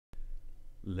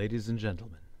Ladies and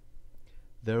gentlemen,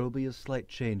 there will be a slight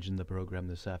change in the program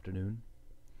this afternoon.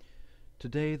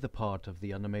 Today, the part of the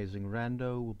unamazing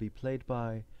rando will be played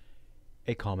by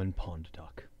a common pond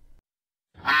duck.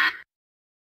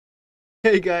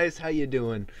 Hey guys, how you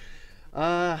doing?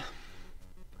 I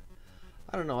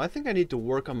don't know, I think I need to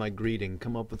work on my greeting,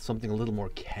 come up with something a little more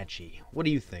catchy. What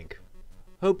do you think?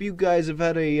 Hope you guys have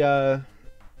had a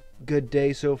good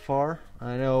day so far.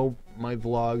 I know my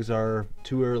vlogs are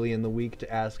too early in the week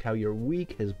to ask how your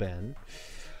week has been,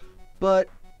 but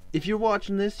if you're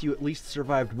watching this, you at least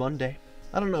survived Monday.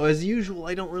 I don't know, as usual,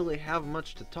 I don't really have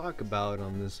much to talk about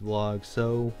on this vlog,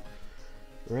 so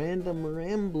random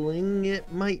rambling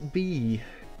it might be.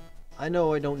 I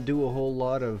know I don't do a whole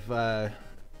lot of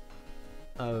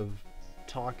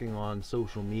talking on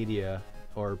social media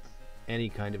or any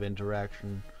kind of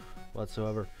interaction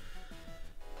whatsoever.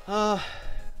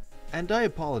 And I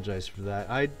apologize for that.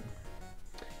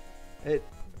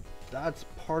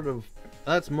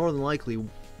 That's more than likely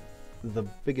the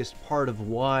biggest part of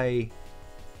why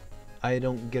I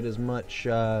don't get as much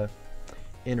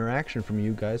interaction from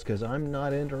you guys, because I'm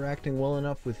not interacting well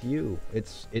enough with you.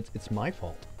 It's my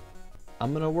fault.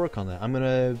 I'm gonna work on that. I'm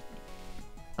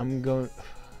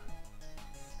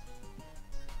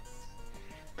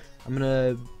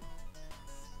gonna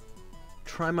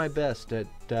try my best at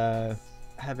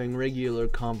having regular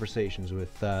conversations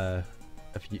with a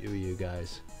few of you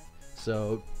guys.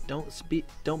 So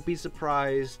don't be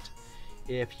surprised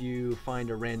if you find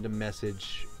a random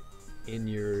message in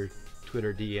your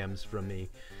Twitter DMs from me.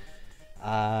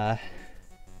 But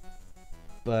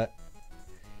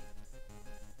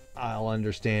I'll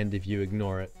understand if you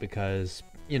ignore it, because,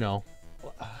 you know,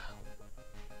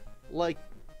 like,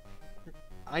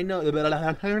 I know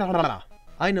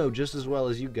just as well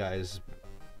as you guys,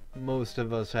 most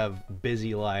of us have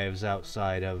busy lives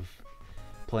outside of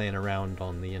playing around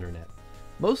on the internet.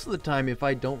 Most of the time, if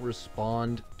I don't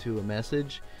respond to a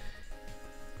message,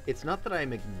 it's not that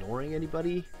I'm ignoring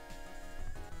anybody,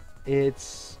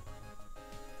 it's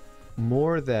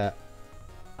more that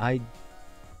I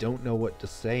don't know what to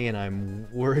say and I'm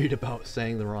worried about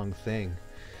saying the wrong thing.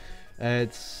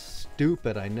 It's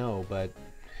stupid, I know, but,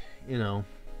 you know,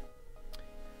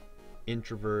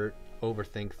 introvert,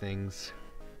 overthink things,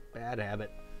 bad habit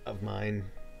of mine.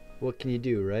 What can you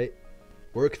do, right?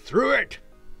 Work through it!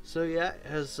 So yeah,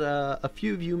 as a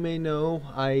few of you may know,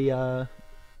 I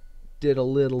did a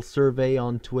little survey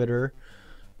on Twitter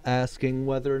asking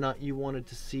whether or not you wanted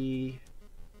to see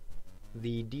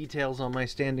the details on my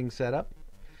standing setup.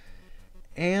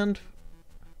 And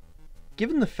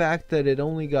given the fact that it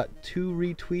only got 2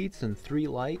 retweets and 3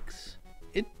 likes,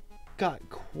 it got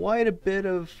quite a bit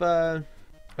of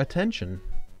attention,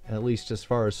 at least as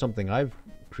far as something I've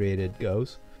created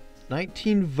goes.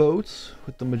 19 votes,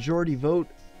 with the majority vote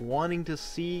wanting to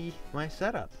see my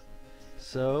setup.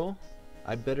 So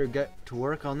I better get to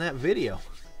work on that video.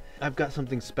 I've got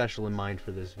something special in mind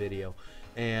for this video,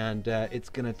 and it's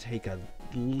gonna take a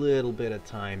little bit of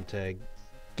time to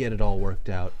get it all worked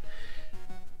out.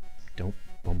 Don't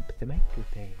bump the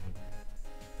microphone.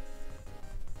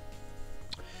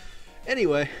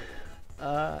 Anyway,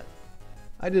 I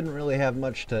didn't really have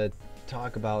much to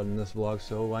talk about in this vlog,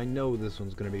 so I know this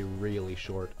one's gonna be really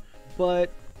short.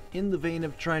 But in the vein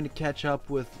of trying to catch up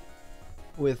with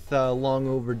long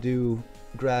overdue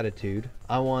gratitude,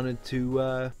 I wanted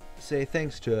to say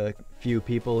thanks to a few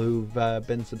people who've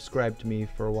been subscribed to me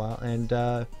for a while and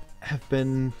have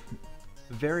been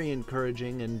very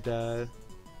encouraging and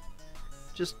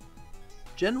just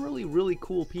generally really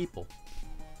cool people.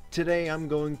 Today I'm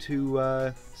going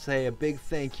to say a big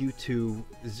thank you to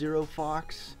Zero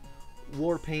Fox,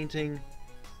 Warpainting,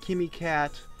 Kimmie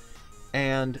Cat,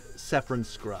 and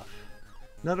SephrenScruff.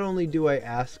 Not only do I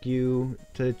ask you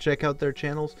to check out their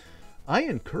channels, I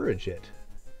encourage it.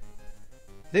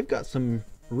 They've got some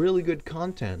really good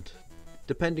content,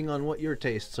 depending on what your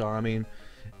tastes are. I mean,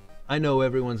 I know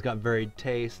everyone's got varied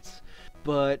tastes,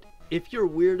 but if you're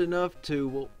weird enough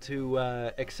to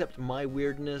accept my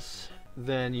weirdness,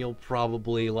 then you'll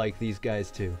probably like these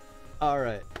guys too.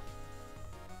 Alright.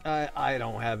 I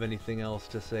don't have anything else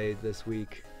to say this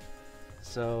week.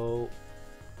 So,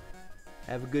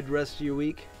 have a good rest of your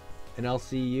week, and I'll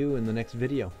see you in the next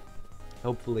video.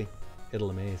 Hopefully,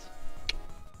 it'll amaze.